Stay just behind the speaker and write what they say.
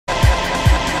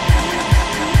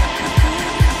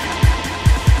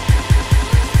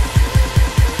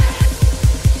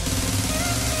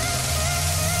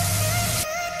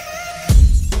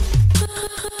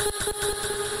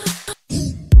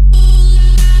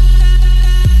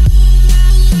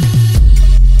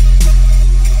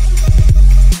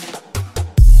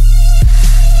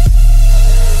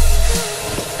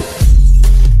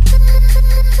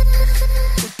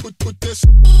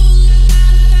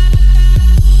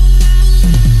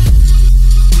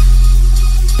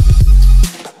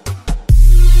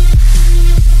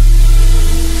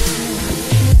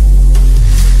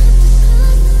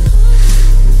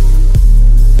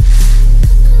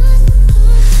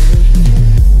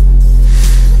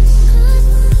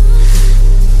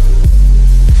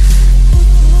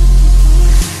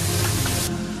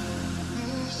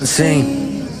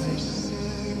seem,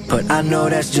 but I know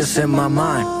that's just in my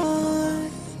mind.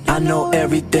 I know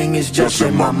everything is just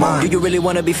in my mind. Do you really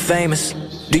wanna be famous?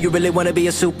 Do you really wanna be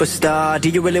a superstar? Do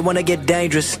you really wanna get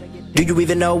dangerous? Do you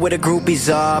even know where the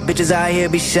groupies are? Bitches out here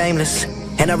be shameless,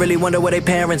 and I really wonder where their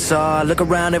parents are. Look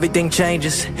around, everything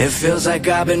changes. It feels like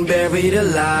I've been buried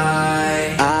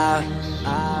alive.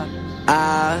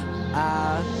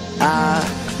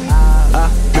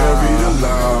 Buried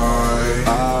alive.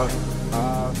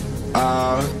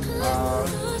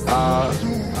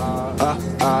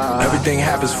 Everything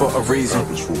happens for a reason.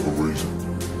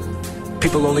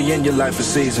 People only in your life for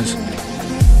seasons.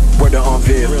 Word to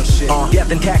Viv.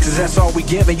 Death and taxes, that's all we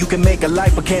give. And you can make a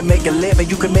life but can't make a living.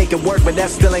 You can make it work but that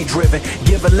still ain't driven.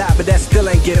 Give a lot but that still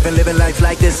ain't giving. Living life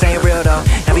like this ain't real though.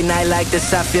 Every night like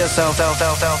this I feel so.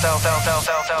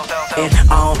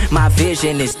 And all my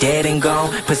vision is dead and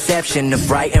gone. Perception of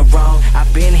right and wrong.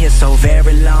 I've been here so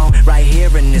very long. Right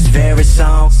here in this very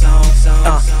song.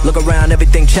 Look around,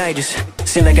 everything changes.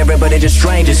 Seem like everybody just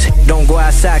strangers. Don't go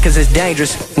outside cause it's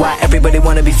dangerous. Why everybody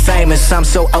wanna be famous? I'm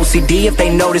so OCD, if they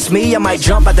notice me I might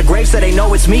jump out the grave so they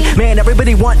know it's me. Man,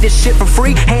 everybody want this shit for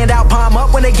free. Hand out, palm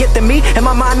up when they get to me. In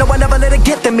my mind, no, I never let it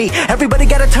get to me. Everybody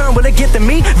got a turn when they get to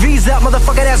me. V's up,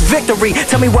 motherfucker, that's victory.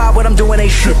 Tell me why what I'm doing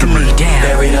ain't shit to me. Damn.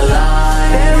 Buried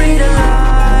alive,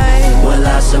 will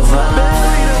I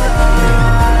survive?